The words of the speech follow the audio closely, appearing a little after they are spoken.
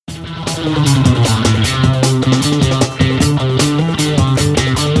Quiet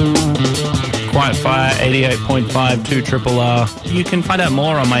Fire 88.5 2 Triple R. You can find out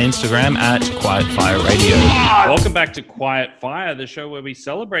more on my Instagram at Quiet Fire Radio. Welcome back to Quiet Fire, the show where we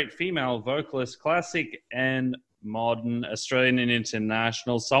celebrate female vocalists, classic and modern, Australian and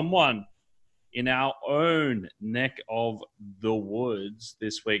international. Someone in our own neck of the woods,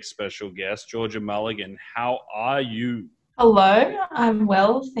 this week's special guest, Georgia Mulligan. How are you? Hello, I'm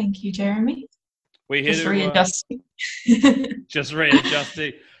well. Thank you, Jeremy. We're here just to readjusting. Just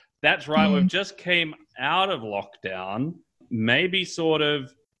readjusting. That's right. We've just came out of lockdown, maybe sort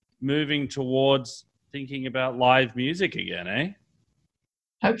of moving towards thinking about live music again, eh?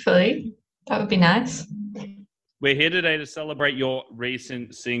 Hopefully. That would be nice. We're here today to celebrate your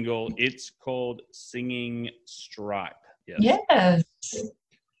recent single. It's called Singing Stripe. Yes.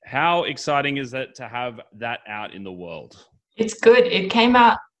 How exciting is it to have that out in the world? It's good. It came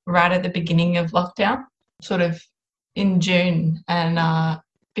out right at the beginning of lockdown, sort of in June. And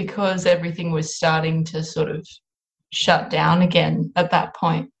because everything was starting to sort of shut down again at that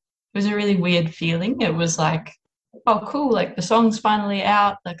point, it was a really weird feeling. It was like, oh, cool, like the song's finally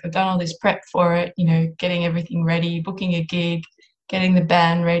out. Like I've done all this prep for it, you know, getting everything ready, booking a gig, getting the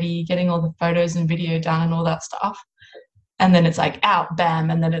band ready, getting all the photos and video done and all that stuff. And then it's like out, bam.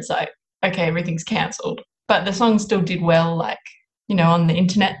 And then it's like, okay, everything's cancelled. But the song still did well, like, you know, on the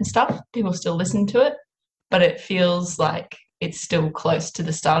internet and stuff. People still listen to it. But it feels like it's still close to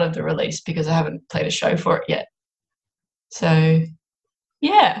the start of the release because I haven't played a show for it yet. So,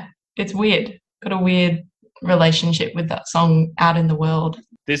 yeah, it's weird. Got a weird relationship with that song out in the world.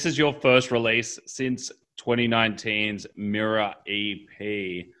 This is your first release since 2019's Mirror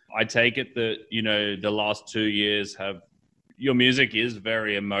EP. I take it that, you know, the last 2 years your music is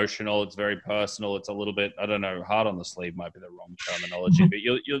very emotional. It's very personal. It's a little bit, I don't know, hard on the sleeve might be the wrong terminology, but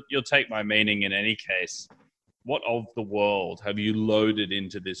you'll take my meaning in any case. What of the world have you loaded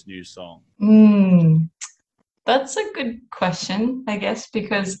into this new song? That's a good question, I guess,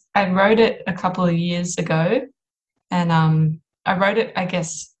 because I wrote it a couple of years ago and I wrote it, I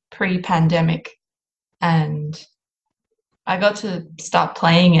guess, pre-pandemic and I got to start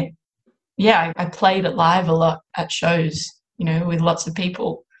playing it. Yeah, I played it live a lot at shows, you know, with lots of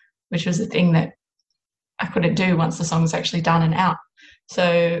people, which was a thing that I couldn't do once the song was actually done and out.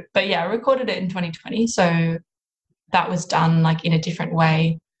 So, but yeah, I recorded it in 2020. So that was done like in a different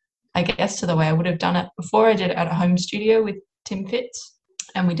way, I guess, to the way I would have done it before. I did it at a home studio with Tim Fitz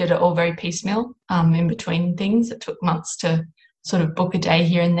and we did it all very piecemeal in between things. It took months to sort of book a day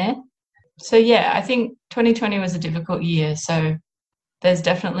here and there. So yeah, I think 2020 was a difficult year. So there's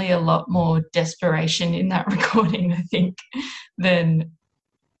definitely a lot more desperation in that recording, I think, than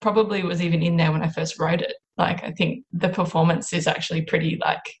probably was even in there when I first wrote it. Like, I think the performance is actually pretty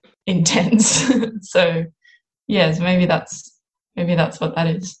like intense. So yes, maybe that's what that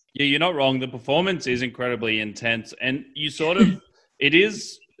is. Yeah, you're not wrong. The performance is incredibly intense and you sort of, it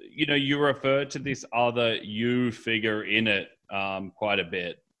is, you know, you refer to this other you figure in it quite a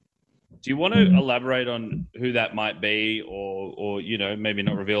bit. Do you want to elaborate on who that might be or, you know, maybe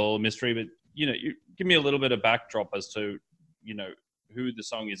not reveal all the mystery, but, you know, you give me a little bit of backdrop as to, you know, who the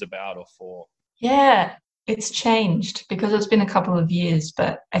song is about or for? Yeah, it's changed because it's been a couple of years.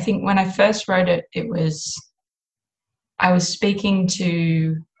 But I think when I first wrote it, I was speaking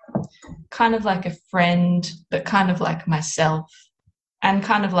to kind of like a friend, but kind of like myself and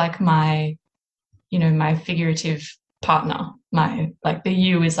kind of like my, you know, my figurative partner. My, like the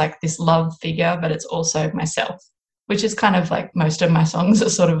you is like this love figure, but it's also myself, which is kind of like most of my songs are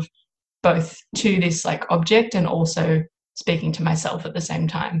sort of both to this like object and also speaking to myself at the same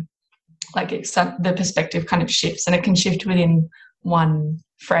time. Like the perspective kind of shifts and it can shift within one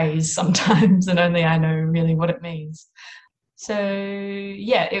phrase sometimes and only I know really what it means. So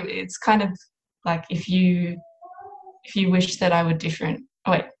yeah, it's kind of like if you wish that I were different,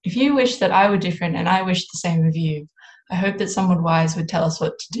 if you wish that I were different and I wish the same of you, I hope that someone wise would tell us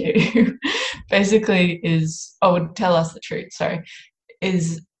what to do. Basically would tell us the truth,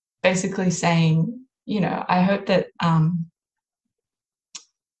 is basically saying, you know, I hope that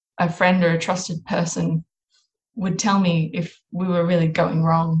a friend or a trusted person would tell me if we were really going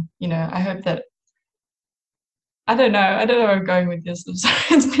wrong. You know, I hope that, I don't know where I'm going with this. I'm sorry,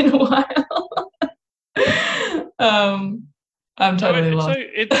 it's been a while. I'm totally lost.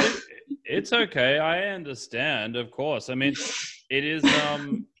 It's okay. I understand, of course. I mean, it is,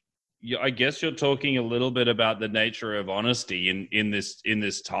 I guess you're talking a little bit about the nature of honesty in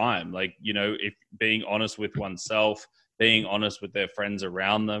this time. Like, you know, if being honest with oneself, being honest with their friends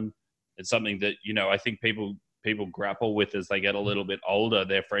around them, it's something that, you know, I think people people grapple with as they get a little bit older.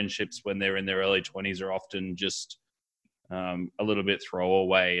 Their friendships when they're in their early 20s are often just a little bit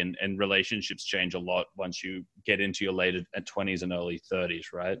throwaway, and relationships change a lot once you get into your later 20s and early 30s,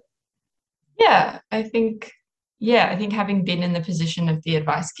 right? Yeah, I think having been in the position of the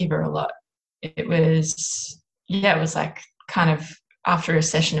advice giver a lot, it was like kind of after a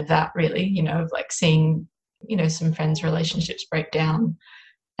session of that, really, of like seeing, some friends' relationships break down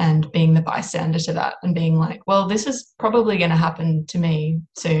and being the bystander to that and being like, well, this is probably going to happen to me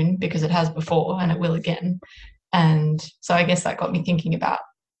soon because it has before and it will again. And so I guess that got me thinking about,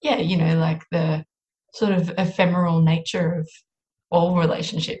 like the sort of ephemeral nature of all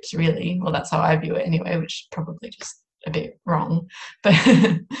relationships, really. Well, that's how I view it anyway, which is probably just a bit wrong. But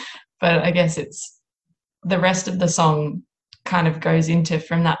but I guess it's the rest of the song kind of goes into,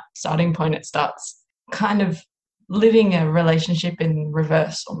 from that starting point, it starts kind of living a relationship in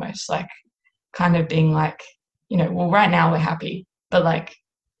reverse, almost like kind of being like, well, right now we're happy, but like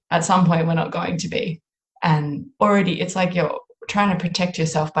at some point we're not going to be. And already it's like you're trying to protect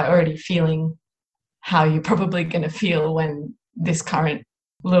yourself by already feeling how you're probably going to feel when this current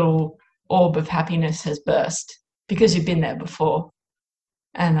little orb of happiness has burst, because you've been there before.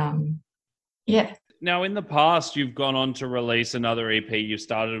 And yeah. Now, in the past, you've gone on to release another EP. You've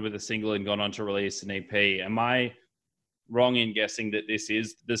started with a single and gone on to release an EP. Am I wrong in guessing that this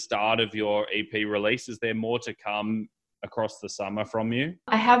is the start of your EP release? Is there more to come across the summer from you?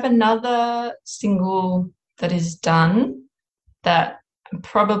 I have another single that is done that I'm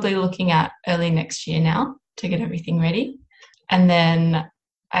probably looking at early next year now to get everything ready. And then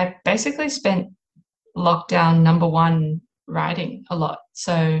I basically spent lockdown number one writing a lot.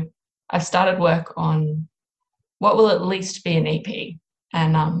 So I've started work on what will at least be an EP.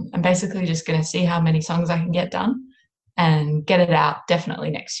 And I'm basically just going to see how many songs I can get done and get it out definitely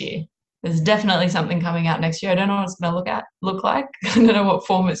next year. There's definitely something coming out next year. I don't know what it's going to look like. I don't know what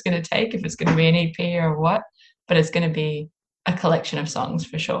form it's going to take, if it's going to be an EP or what, but it's going to be a collection of songs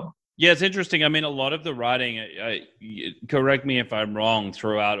for sure. Yeah, it's interesting. I mean, a lot of the writing, correct me if I'm wrong,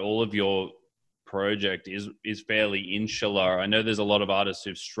 throughout all of your project is fairly insular. I know there's a lot of artists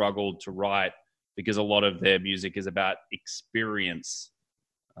who've struggled to write because a lot of their music is about experience,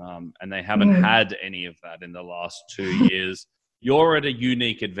 and they haven't had any of that in the last 2 years. You're at a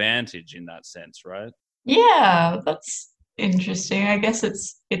unique advantage in that sense, right? Yeah, that's interesting. I guess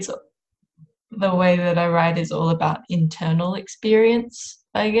it's the way that I write is all about internal experience,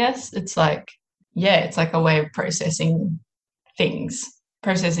 I guess. It's like a way of processing things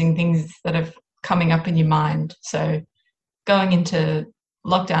that are coming up in your mind. So going into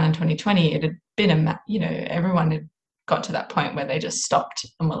lockdown in 2020, it had been everyone had got to that point where they just stopped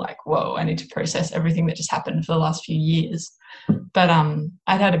and were like, whoa, I need to process everything that just happened for the last few years. But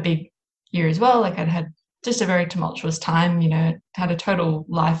I'd had a big year as well. Like I'd had just a very tumultuous time, had a total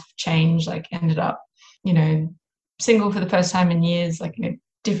life change, like ended up, single for the first time in years, like in a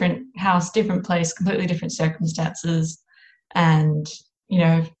different house, different place, completely different circumstances. And,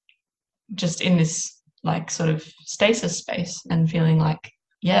 just in this like sort of stasis space and feeling like,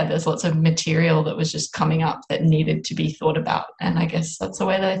 there's lots of material that was just coming up that needed to be thought about. And I guess that's the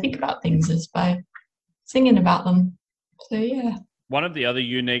way that I think about things, is by singing about them. So, yeah. One of the other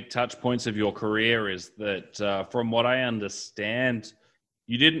unique touch points of your career is that, from what I understand,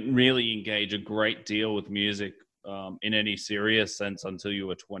 you didn't really engage a great deal with music in any serious sense until you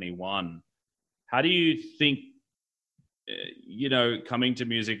were 21. How do you think, coming to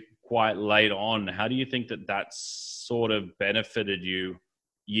music quite late on, how do you think that sort of benefited you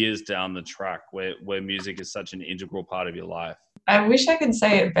years down the track, where music is such an integral part of your life? I wish I could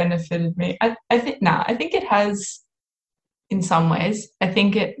say it benefited me. I think it has in some ways. I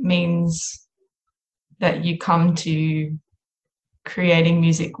think it means that you come to creating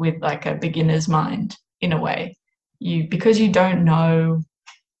music with like a beginner's mind in a way. Because you don't know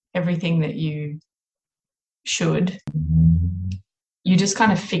everything that you should, you just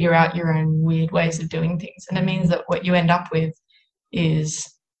kind of figure out your own weird ways of doing things. And it means that what you end up with is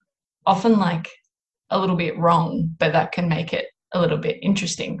often like a little bit wrong, but that can make it a little bit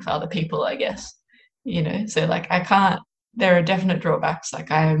interesting for other people, I guess. So like there are definite drawbacks.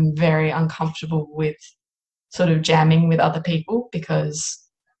 Like I am very uncomfortable with sort of jamming with other people because,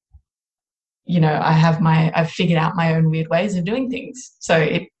 I've figured out my own weird ways of doing things. So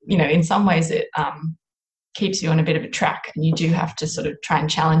it, in some ways it keeps you on a bit of a track, and you do have to sort of try and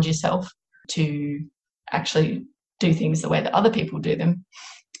challenge yourself to actually do things the way that other people do them.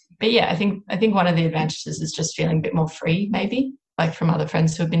 But yeah, I think one of the advantages is just feeling a bit more free, maybe, like from other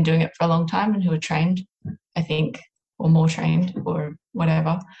friends who have been doing it for a long time and who are trained, I think, or more trained or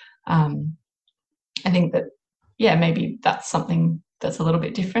whatever. I think that yeah, maybe that's something that's a little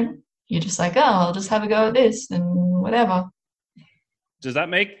bit different. You're just like, oh, I'll just have a go at this and whatever. Does that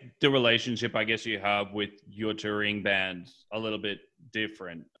make the relationship, I guess, you have with your touring band a little bit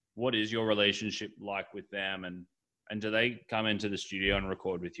different? What is your relationship like with them, and do they come into the studio and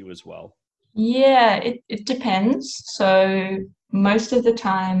record with you as well? Yeah, it depends. So most of the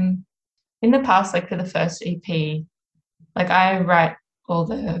time in the past, like for the first EP, like I write all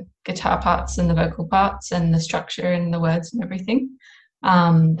the guitar parts and the vocal parts and the structure and the words and everything.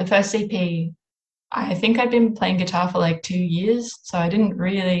 The first EP, I think I'd been playing guitar for like 2 years, so I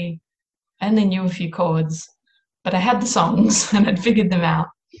only knew a few chords, but I had the songs and I'd figured them out.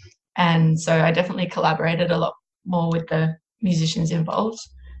 And so I definitely collaborated a lot more with the musicians involved,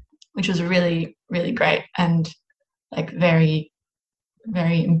 which was really, really great and like very,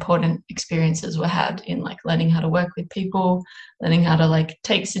 very important experiences were had in like learning how to work with people, learning how to like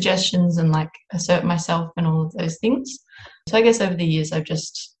take suggestions and like assert myself and all of those things. So I guess over the years,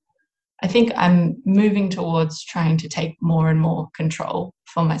 I think I'm moving towards trying to take more and more control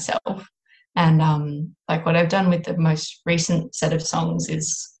for myself. And like what I've done with the most recent set of songs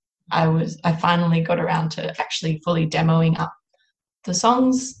is I finally got around to actually fully demoing up the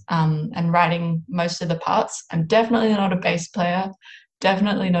songs and writing most of the parts. I'm definitely not a bass player,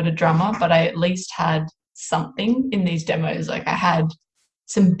 definitely not a drummer, but I at least had something in these demos. Like I had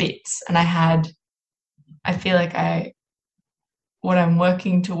some bits and I feel like what I'm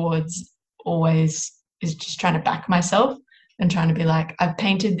working towards always is just trying to back myself and trying to be like, I've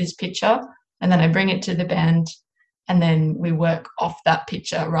painted this picture and then I bring it to the band and then we work off that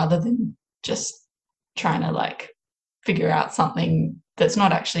picture rather than just trying to like figure out something that's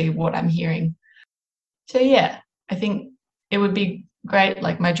not actually what I'm hearing. So yeah, I think it would be great.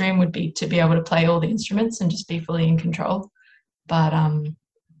 Like my dream would be to be able to play all the instruments and just be fully in control. But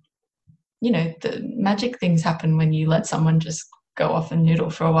the magic things happen when you let someone just go off and noodle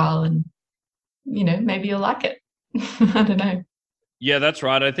for a while and maybe you'll like it. I don't know. Yeah, that's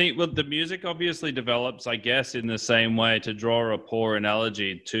right. I think the music obviously develops, I guess, in the same way, to draw a poor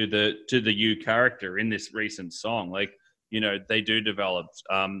analogy to the you character in this recent song. Like, they do develop.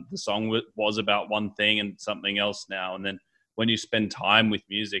 The song was about one thing and something else now. And then when you spend time with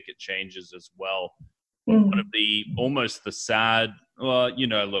music, it changes as well. One of the almost the sad, well,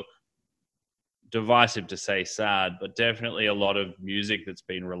 look, divisive to say sad, but definitely a lot of music that's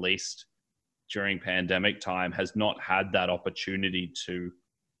been released during pandemic time has not had that opportunity to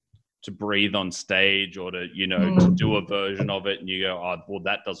breathe on stage or to to do a version of it, and you go, oh well,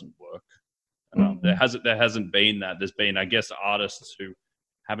 that doesn't work. There hasn't been that. There's been, I guess, artists who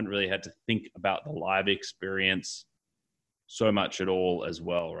haven't really had to think about the live experience so much at all as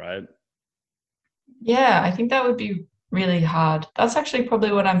well, right? Yeah, I think that would be really hard. That's actually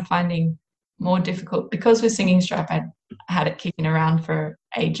probably what I'm finding more difficult because with Singing Stripe, I had it kicking around for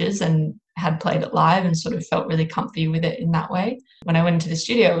ages and had played it live and sort of felt really comfy with it in that way. When I went into the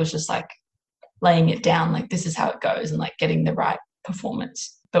studio, it was just like laying it down, like this is how it goes and like getting the right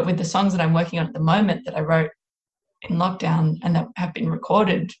performance. But with the songs that I'm working on at the moment that I wrote in lockdown and that have been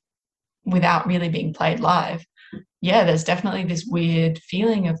recorded without really being played live, yeah, there's definitely this weird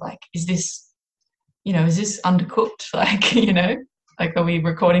feeling of like, is this undercooked? Like, are we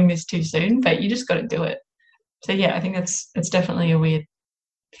recording this too soon? But you just got to do it. So yeah, I think it's definitely a weird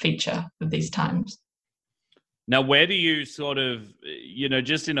feature of these times. Now, where do you sort of,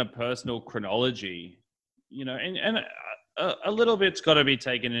 just in a personal chronology, and a little bit's got to be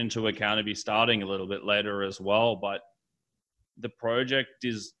taken into account of you starting a little bit later as well, but the project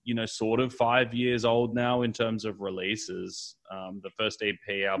is, sort of 5 years old now in terms of releases. The first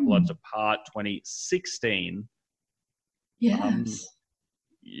EP, Our Bloods Apart, 2016. Yes.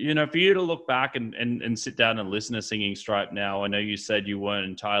 For you to look back and sit down and listen to Singing Stripe now, I know you said you weren't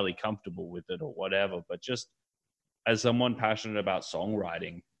entirely comfortable with it or whatever, but just as someone passionate about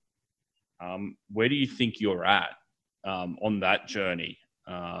songwriting, where do you think you're at on that journey?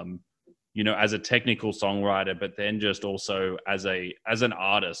 As a technical songwriter, but then just also as an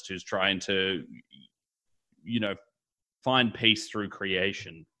artist who's trying to, find peace through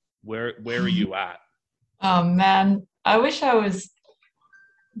creation. Where are you at? Oh man, I wish I was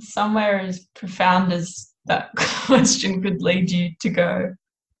somewhere as profound as that question could lead you to go.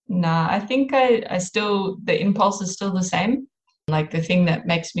 Nah, I think I still, the impulse is still the same. Like the thing that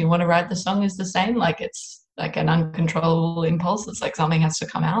makes me want to write the song is the same. Like it's like an uncontrollable impulse. It's like something has to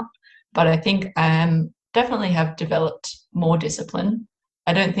come out. But I think I definitely have developed more discipline.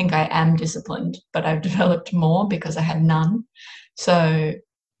 I don't think I am disciplined, but I've developed more because I had none. So,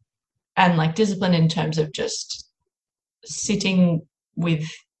 and like discipline in terms of just sitting with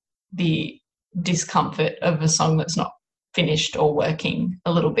the discomfort of a song that's not finished or working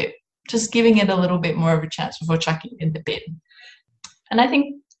a little bit, just giving it a little bit more of a chance before chucking it in the bin. And I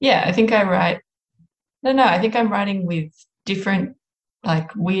think, yeah, I think I write, no, I think I'm writing with different,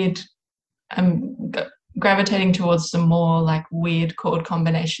 like weird, I'm gravitating towards some more like weird chord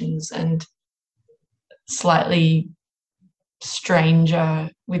combinations and slightly stranger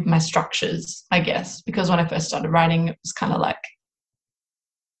with my structures, I guess, because when I first started writing, it was kind of like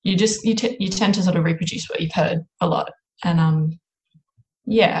you tend to sort of reproduce what you've heard a lot. And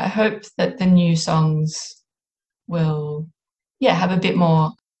yeah, I hope that the new songs will have a bit more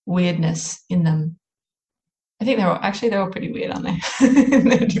weirdness in them. I think they're all pretty weird, aren't they? In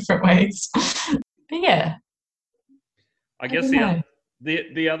their different ways. But yeah. I guess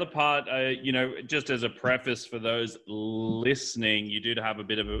the other part, just as a preface for those listening, you did have a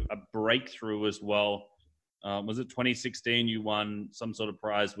bit of a breakthrough as well. Was it 2016 you won some sort of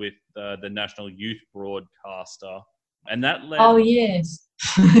prize with the National Youth Broadcaster? And that led... Oh, yes.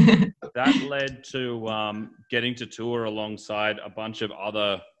 that led to getting to tour alongside a bunch of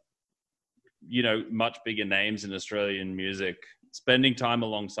other, much bigger names in Australian music. Spending time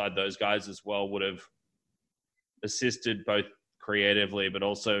alongside those guys as well would have assisted both creatively, but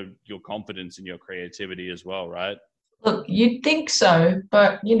also your confidence in your creativity as well, right? Look, you'd think so,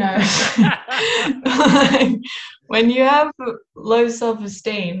 but when you have low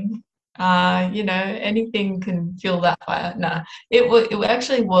self-esteem, anything can fuel that fire. Nah, it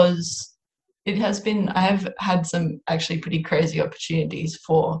actually was. It has been. I have had some actually pretty crazy opportunities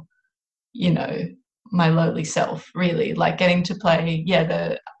for, my lowly self. Really, like getting to play. Yeah,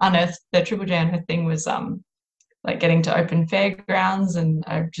 the Triple J Unearthed thing was like getting to open fairgrounds, and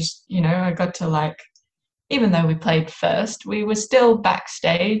I just I got to like. Even though we played first, we were still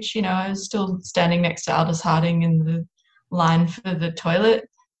backstage. I was still standing next to Aldous Harding in the line for the toilet.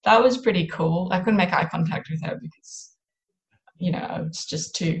 That was pretty cool. I couldn't make eye contact with her because, I was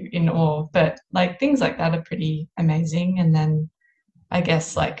just too in awe. But like things like that are pretty amazing. And then I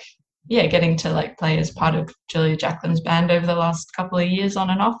guess getting to like play as part of Julia Jacqueline's band over the last couple of years on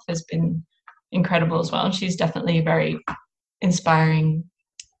and off has been incredible as well. And she's definitely very inspiring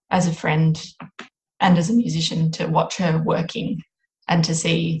as a friend and as a musician to watch her working and to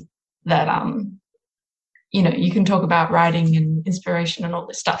see that, you can talk about writing and inspiration and all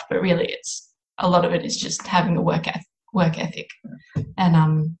this stuff, but really a lot of it is just having a work ethic.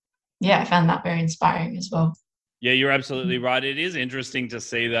 And I found that very inspiring as well. Yeah, you're absolutely right. It is interesting to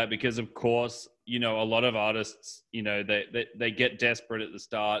see that because, of course, a lot of artists, they get desperate at the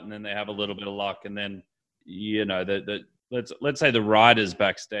start and then they have a little bit of luck and then, let's say the riders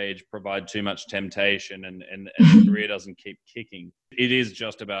backstage provide too much temptation and the career doesn't keep kicking. It is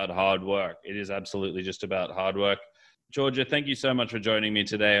just about hard work. It is absolutely just about hard work. Georgia, thank you so much for joining me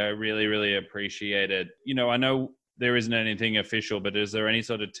today. I really, really appreciate it. I know there isn't anything official, but is there any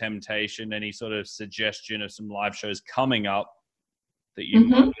sort of temptation, any sort of suggestion of some live shows coming up that you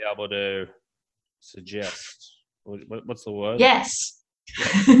might be able to suggest? What's the word? Yes.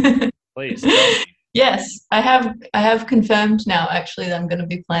 Please tell me. Yes, I have confirmed now actually that I'm going to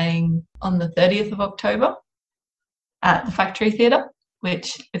be playing on the 30th of October at the Factory Theatre,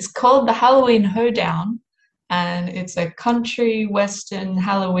 which it's called the Halloween Hoedown, and it's a country western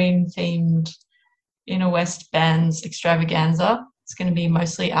Halloween themed inner west bands extravaganza. It's going to be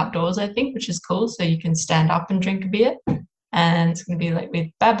mostly outdoors, I think, which is cool, so you can stand up and drink a beer. And it's going to be like with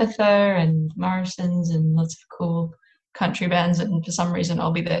Babatha and Morrison's and lots of cool country bands, and for some reason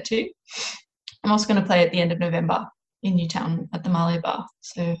I'll be there too. I'm also going to play at the end of November in Newtown at the Marley Bar.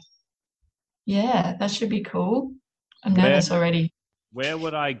 So, yeah, that should be cool. I'm nervous already. Where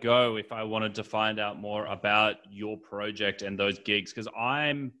would I go if I wanted to find out more about your project and those gigs? Because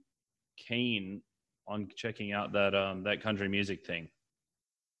I'm keen on checking out that country music thing.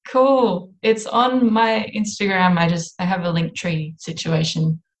 Cool. It's on my Instagram. I have a Linktree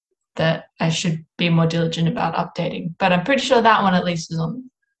situation that I should be more diligent about updating. But I'm pretty sure that one at least is on.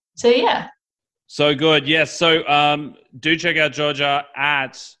 So, yeah. So good. Yes. So do check out Georgia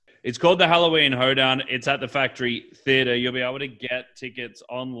it's called the Halloween Hoedown. It's at the Factory Theatre. You'll be able to get tickets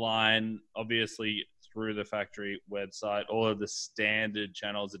online, obviously through the Factory website, all of the standard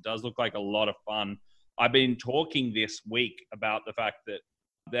channels. It does look like a lot of fun. I've been talking this week about the fact that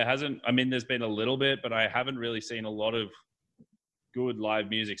there's been a little bit, but I haven't really seen a lot of good live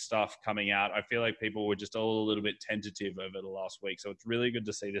music stuff coming out. I feel like people were just a little bit tentative over the last week. So it's really good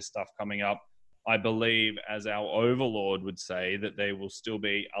to see this stuff coming up. I believe, as our overlord would say, that they will still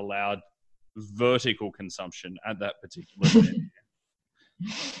be allowed vertical consumption at that particular event,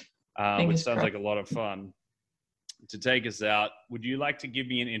 which sounds like a lot of fun. to take us out, would you like to give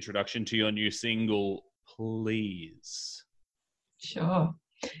me an introduction to your new single, please? Sure.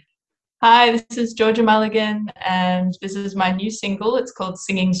 Hi, this is Georgia Mulligan, and this is my new single. It's called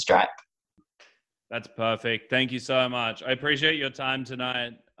Singing Stripe. That's perfect. Thank you so much. I appreciate your time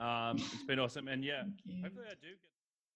tonight. It's been awesome. And yeah, hopefully I do get